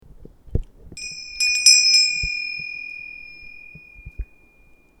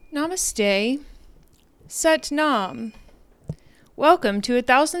Namaste. Sat Nam. Welcome to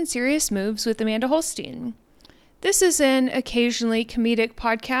 1,000 Serious Moves with Amanda Holstein. This is an occasionally comedic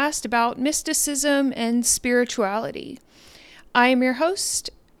podcast about mysticism and spirituality. I am your host,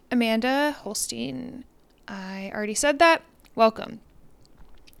 Amanda Holstein. I already said that. Welcome.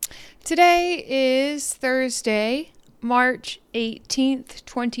 Today is Thursday, March 18th,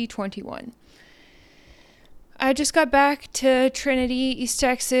 2021. I just got back to Trinity, East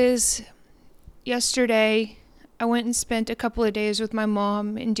Texas yesterday. I went and spent a couple of days with my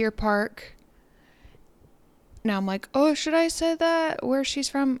mom in Deer Park. Now I'm like, oh, should I say that? Where she's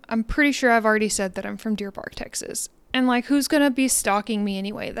from? I'm pretty sure I've already said that I'm from Deer Park, Texas. And like, who's going to be stalking me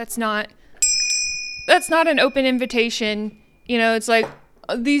anyway? That's not an open invitation. You know, it's like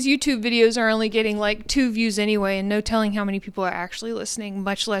these YouTube videos are only getting like 2 views anyway, and no telling how many people are actually listening,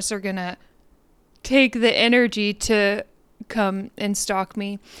 much less are going to take the energy to come and stalk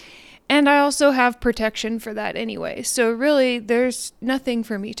me. And I also have protection for that anyway. So really, there's nothing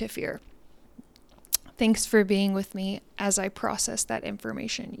for me to fear. Thanks for being with me as I process that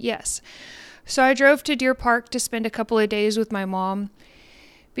information. Yes. So I drove to Deer Park to spend a couple of days with my mom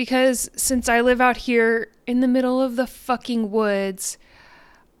because since I live out here in the middle of the fucking woods,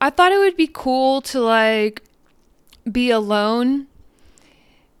 I thought it would be cool to like be alone.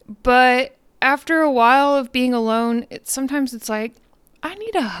 But after a while of being alone, sometimes it's like, I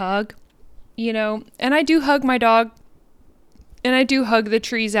need a hug, you know, and I do hug my dog and I do hug the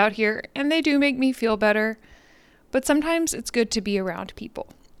trees out here and they do make me feel better, but sometimes it's good to be around people.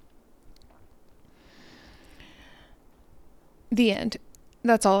 The end.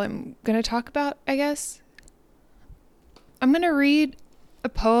 That's all I'm going to talk about, I guess. I'm going to read a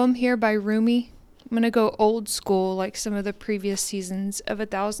poem here by Rumi. I'm going to go old school like some of the previous seasons of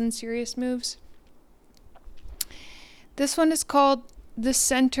 1,000 Serious Moves. This one is called The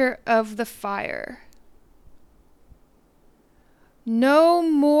Center of the Fire. No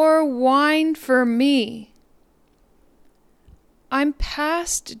more wine for me. I'm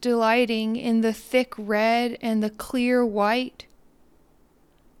past delighting in the thick red and the clear white.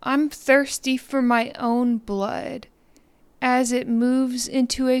 I'm thirsty for my own blood as it moves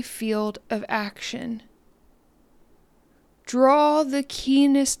into a field of action. Draw the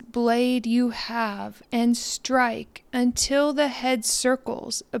keenest blade you have and strike until the head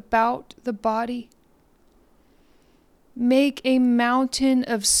circles about the body. Make a mountain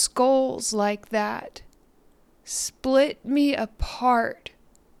of skulls like that. Split me apart.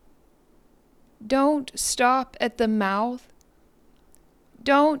 Don't stop at the mouth.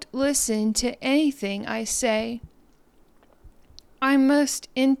 Don't listen to anything I say. I must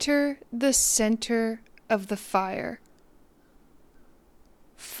enter the center of the fire.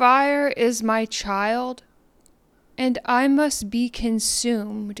 Fire is my child, and I must be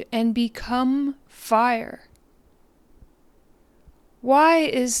consumed and become fire. Why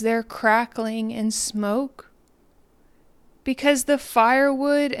is there crackling and smoke? Because the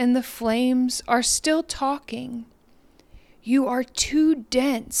firewood and the flames are still talking. You are too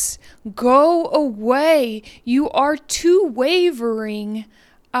dense. Go away. You are too wavering.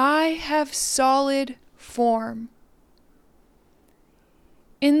 I have solid form.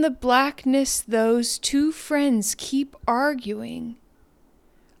 In the blackness, those 2 friends keep arguing,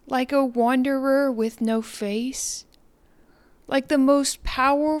 like a wanderer with no face, like the most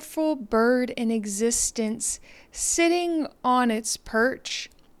powerful bird in existence, sitting on its perch,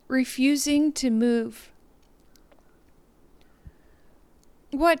 refusing to move.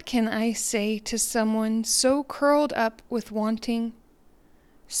 What can I say to someone so curled up with wanting,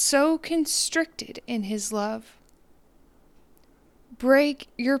 so constricted in his love? Break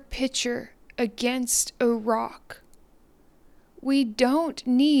your pitcher against a rock. We don't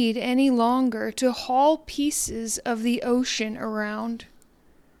need any longer to haul pieces of the ocean around.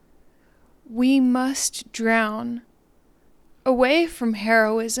 We must drown, away from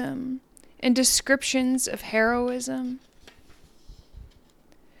heroism and descriptions of heroism.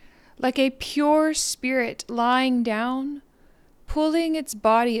 Like a pure spirit lying down, pulling its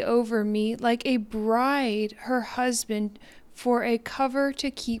body over me like a bride her husband for a cover to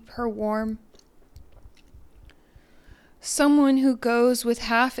keep her warm. Someone who goes with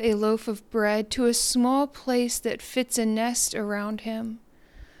half a loaf of bread to a small place that fits a nest around him.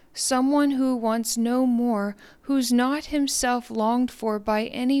 Someone who wants no more, who's not himself longed for by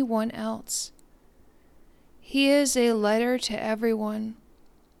anyone else. He is a letter to everyone.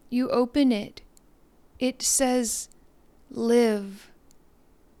 You open it. It says, live.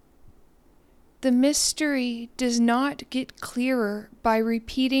 The mystery does not get clearer by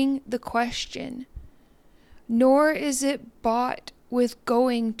repeating the question, nor is it bought with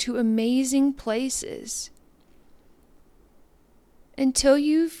going to amazing places. Until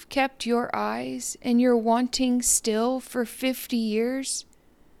you've kept your eyes and your wanting still for 50 years,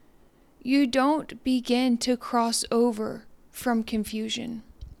 you don't begin to cross over from confusion.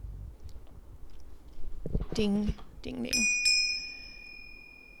 Ding, ding, ding.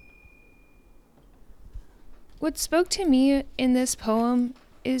 What spoke to me in this poem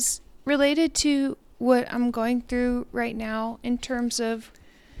is related to what I'm going through right now in terms of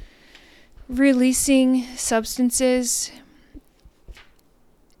releasing substances.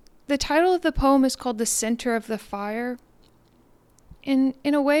 The title of the poem is called The Center of the Fire. And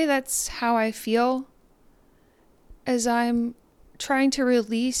in a way, that's how I feel as I'm trying to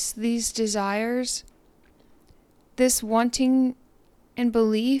release these desires, this wanting and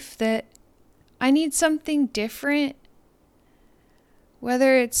belief that I need something different,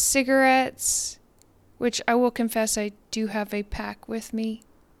 whether it's cigarettes, which I will confess I do have a pack with me,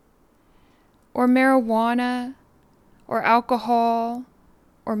 or marijuana, or alcohol,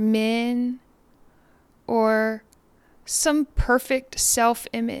 or men, or some perfect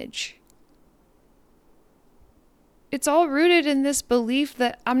self-image. It's all rooted in this belief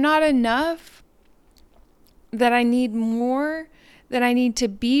that I'm not enough, that I need more, that I need to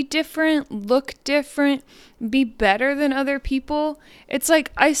be different, look different, be better than other people. It's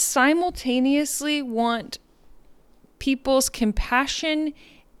like I simultaneously want people's compassion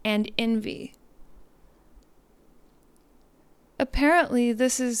and envy. Apparently,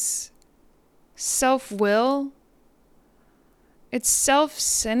 this is self-will. It's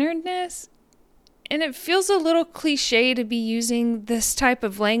self-centeredness. And it feels a little cliche to be using this type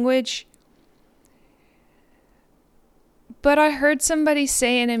of language. But I heard somebody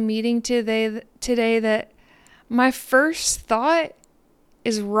say in a meeting today that my first thought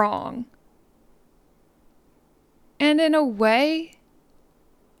is wrong. And in a way,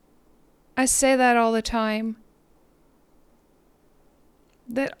 I say that all the time.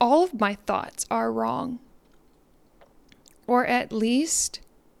 That all of my thoughts are wrong. Or at least,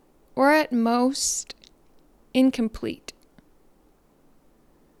 or at most, incomplete.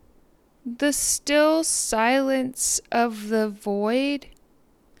 The still silence of the void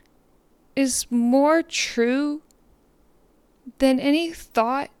is more true than any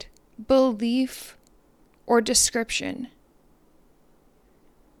thought, belief, or description.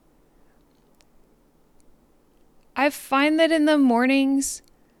 I find that in the mornings,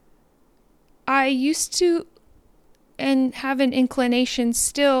 I used to and have an inclination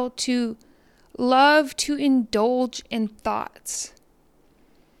still to love to indulge in thoughts.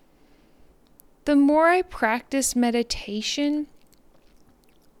 The more I practice meditation,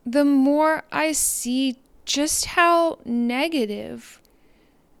 the more I see just how negative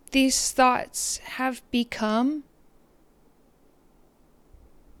these thoughts have become.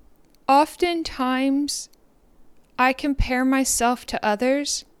 Oftentimes, I compare myself to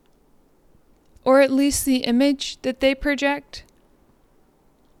others, or at least the image that they project.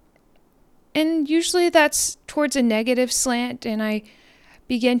 And usually that's towards a negative slant, and I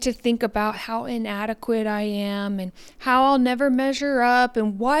begin to think about how inadequate I am and how I'll never measure up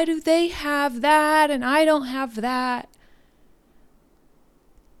and why do they have that and I don't have that.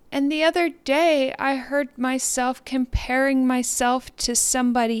 And the other day I heard myself comparing myself to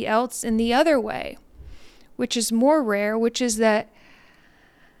somebody else in the other way, which is more rare, which is that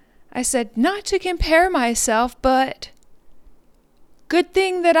I said not to compare myself, but good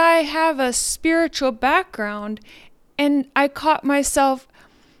thing that I have a spiritual background, and I caught myself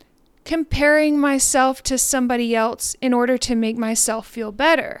comparing myself to somebody else in order to make myself feel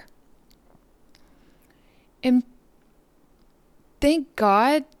better. And thank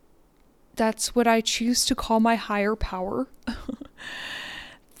God that's what I choose to call my higher power.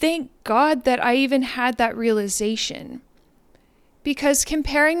 Thank God that I even had that realization. Because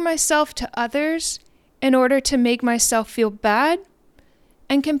comparing myself to others in order to make myself feel bad,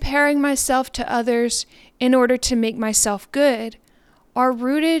 and comparing myself to others in order to make myself good, are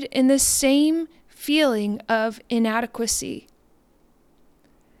rooted in the same feeling of inadequacy.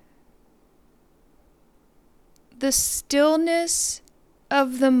 The stillness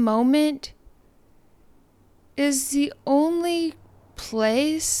of the moment is the only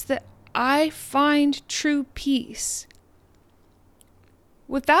place that I find true peace.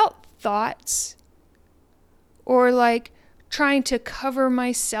 Without thoughts, or like trying to cover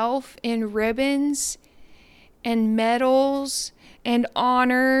myself in ribbons and medals and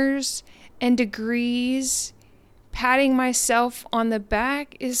honors and degrees, patting myself on the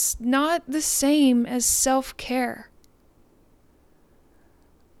back is not the same as self-care.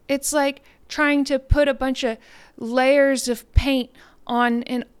 It's like trying to put a bunch of layers of paint on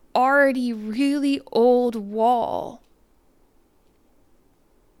an already really old wall.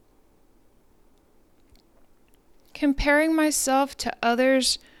 Comparing myself to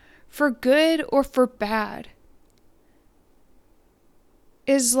others for good or for bad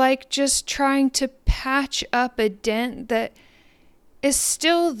is like just trying to patch up a dent that is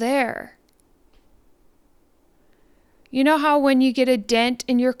still there. You know how when you get a dent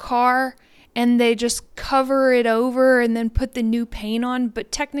in your car and they just cover it over and then put the new paint on, but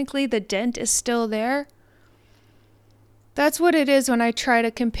technically the dent is still there? That's what it is when I try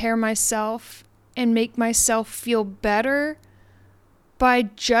to compare myself and make myself feel better by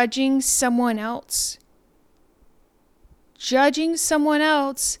judging someone else. Judging someone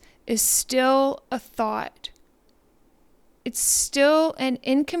else is still a thought. It's still an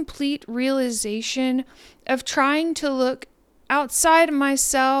incomplete realization of trying to look outside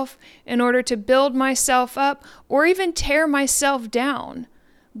myself in order to build myself up or even tear myself down.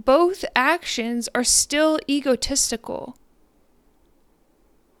 Both actions are still egotistical.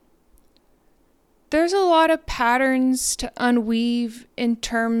 There's a lot of patterns to unweave in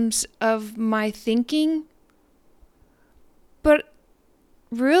terms of my thinking, but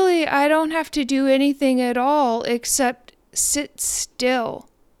really I don't have to do anything at all except sit still,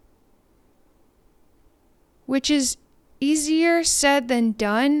 which is easier said than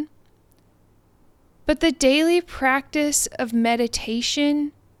done. But the daily practice of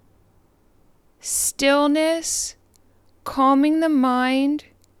meditation, stillness, calming the mind,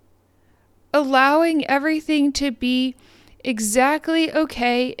 allowing everything to be exactly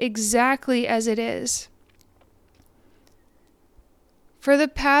okay, exactly as it is. For the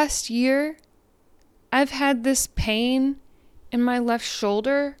past year, I've had this pain in my left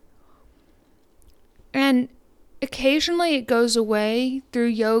shoulder, and occasionally it goes away through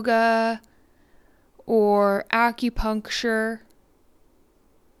yoga or acupuncture.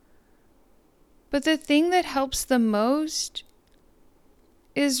 But the thing that helps the most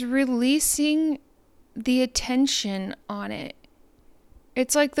is releasing the attention on it.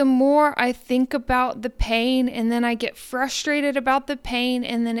 It's like the more I think about the pain and then I get frustrated about the pain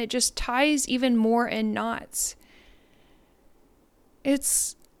and then it just ties even more in knots.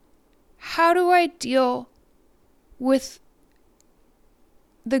 It's how do I deal with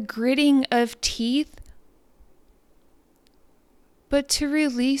the gritting of teeth, but to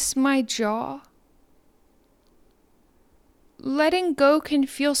release my jaw? Letting go can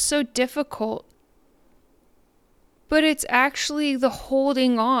feel so difficult, but it's actually the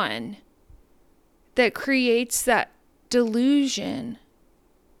holding on that creates that delusion.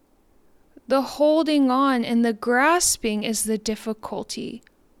 The holding on and the grasping is the difficulty.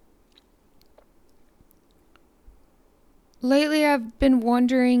 Lately, I've been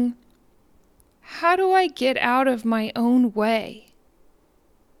wondering, how do I get out of my own way?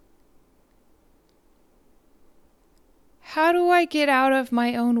 How do I get out of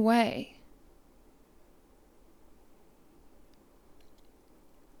my own way?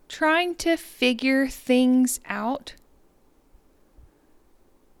 Trying to figure things out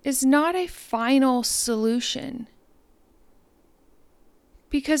is not a final solution,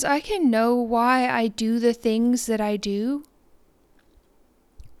 because I can know why I do the things that I do.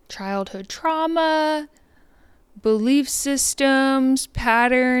 Childhood trauma, belief systems,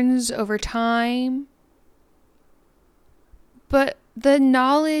 patterns over time. But the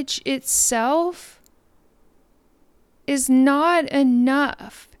knowledge itself is not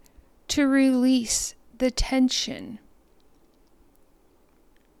enough to release the tension.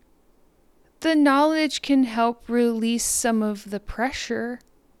 The knowledge can help release some of the pressure.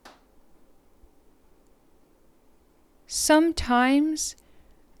 Sometimes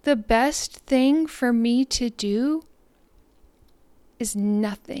the best thing for me to do is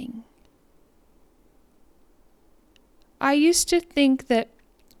nothing. I used to think that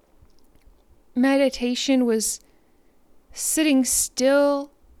meditation was sitting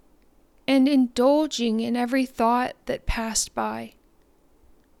still and indulging in every thought that passed by.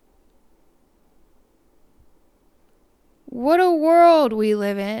 What a world we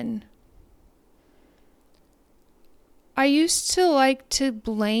live in. I used to like to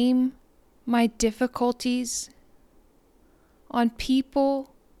blame my difficulties on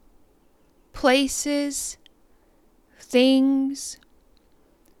people, places, things,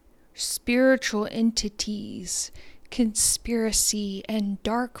 spiritual entities, conspiracy, and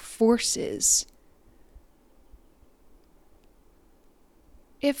dark forces.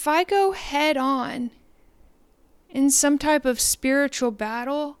 If I go head on in some type of spiritual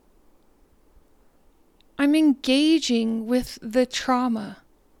battle, I'm engaging with the trauma.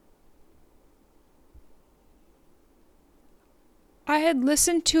 I had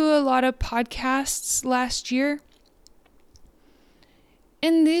listened to a lot of podcasts last year,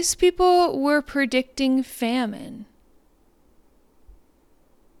 and these people were predicting famine.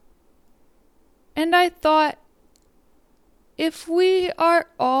 And I thought, if we are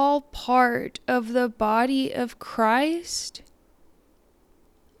all part of the body of Christ,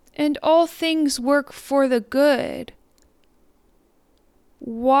 and all things work for the good,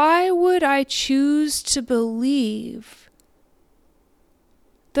 why would I choose to believe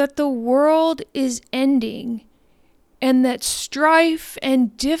that the world is ending and that strife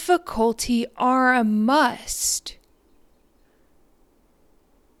and difficulty are a must?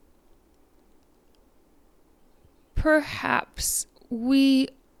 Perhaps we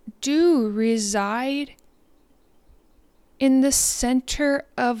do reside in the center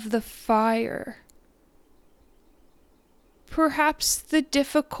of the fire. Perhaps the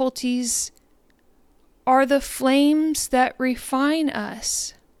difficulties are the flames that refine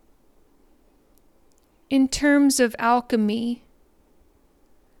us. In terms of alchemy,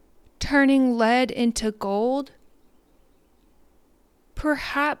 turning lead into gold,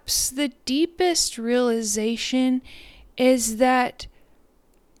 perhaps the deepest realization is that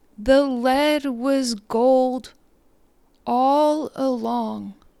the lead was gold all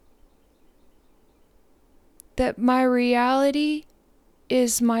along. That my reality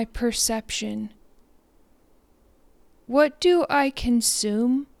is my perception. What do I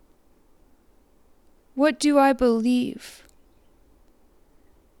consume? What do I believe?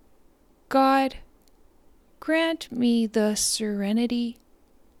 God, grant me the serenity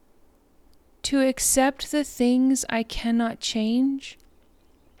to accept the things I cannot change,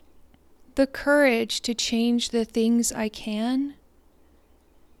 the courage to change the things I can,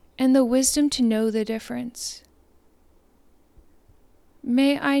 and the wisdom to know the difference.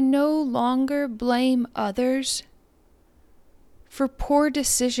 May I no longer blame others for poor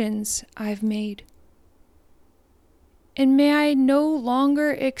decisions I've made. And may I no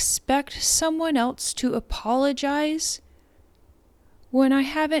longer expect someone else to apologize when I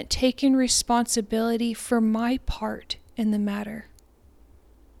haven't taken responsibility for my part in the matter.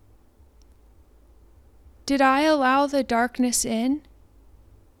 Did I allow the darkness in?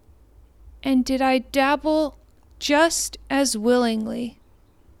 And did I dabble just as willingly,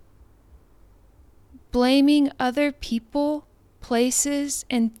 blaming other people, places,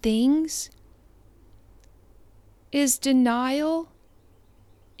 and things is denial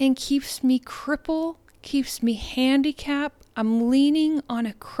and keeps me crippled, keeps me handicapped. I'm leaning on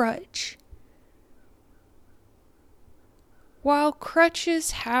a crutch. While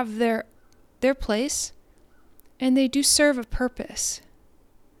crutches have their place, and they do serve a purpose,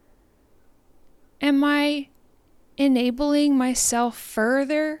 am I enabling myself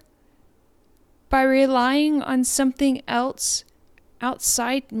further by relying on something else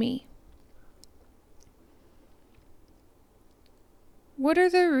outside me? What are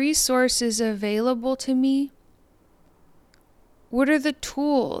the resources available to me? What are the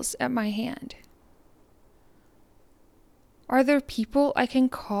tools at my hand? Are there people I can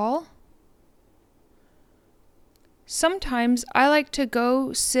call? Sometimes I like to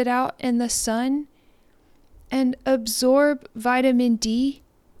go sit out in the sun and absorb vitamin D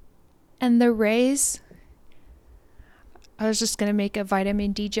and the rays. I was just going to make a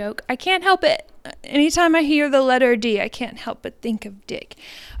vitamin D joke. I can't help it. Anytime I hear the letter D, I can't help but think of Dick.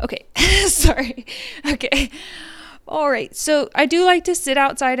 Okay, sorry. Okay. All right. So I do like to sit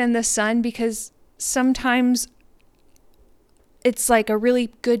outside in the sun because sometimes it's like a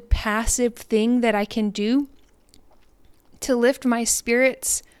really good passive thing that I can do to lift my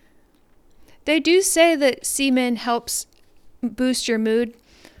spirits. They do say that semen helps boost your mood,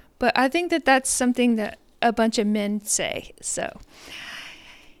 but I think that that's something that a bunch of men say. So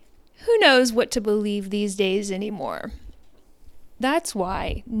who knows what to believe these days anymore? That's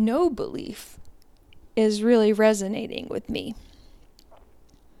why no belief is really resonating with me.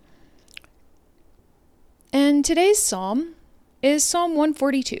 And today's psalm is Psalm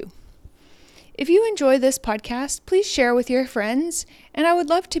 142. If you enjoy this podcast, please share with your friends, and I would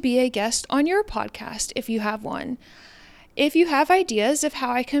love to be a guest on your podcast if you have one. If you have ideas of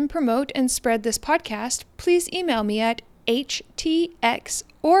how I can promote and spread this podcast, please email me at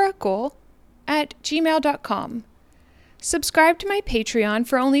htxoracle@gmail.com. Subscribe to my Patreon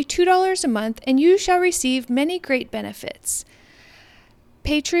for only $2 a month, and you shall receive many great benefits.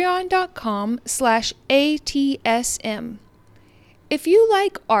 Patreon.com/ATSM. If you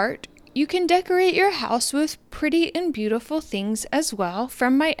like art, you can decorate your house with pretty and beautiful things as well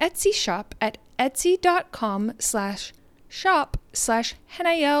from my Etsy shop at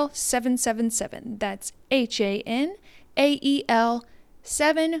etsy.com/shop/Hanael777. That's HANAEL AEL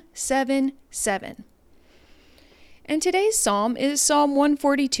 777. And today's psalm is Psalm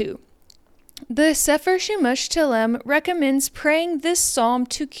 142. The Sefer Shemush Telem recommends praying this psalm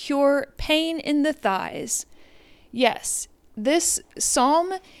to cure pain in the thighs. Yes, this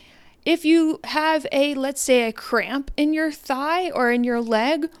psalm, if you have let's say a cramp in your thigh or in your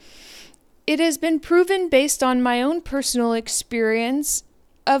leg, it has been proven based on my own personal experience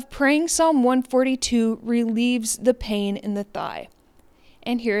of praying Psalm 142 relieves the pain in the thigh.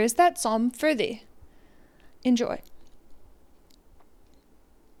 And here is that psalm for thee. Enjoy.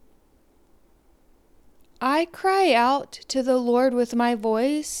 I cry out to the Lord with my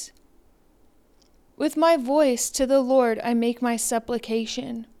voice. With my voice to the Lord I make my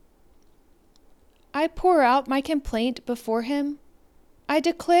supplication. I pour out my complaint before him. I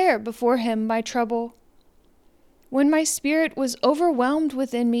declare before him my trouble. When my spirit was overwhelmed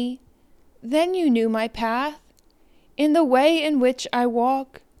within me, then you knew my path. In the way in which I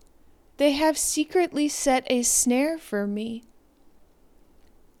walk, they have secretly set a snare for me.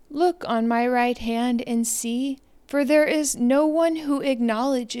 Look on my right hand and see, for there is no one who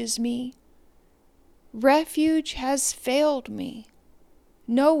acknowledges me. Refuge has failed me.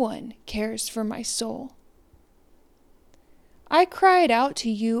 No one cares for my soul. I cried out to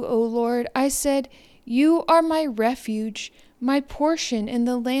you, O Lord. I said, you are my refuge, my portion in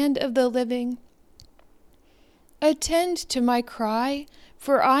the land of the living. Attend to my cry,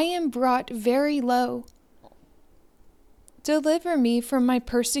 for I am brought very low. Deliver me from my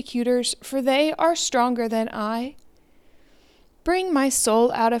persecutors, for they are stronger than I. Bring my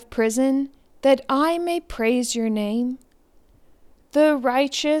soul out of prison, that I may praise your name. The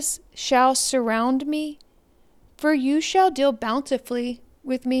righteous shall surround me, for you shall deal bountifully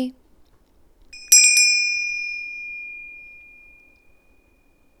with me.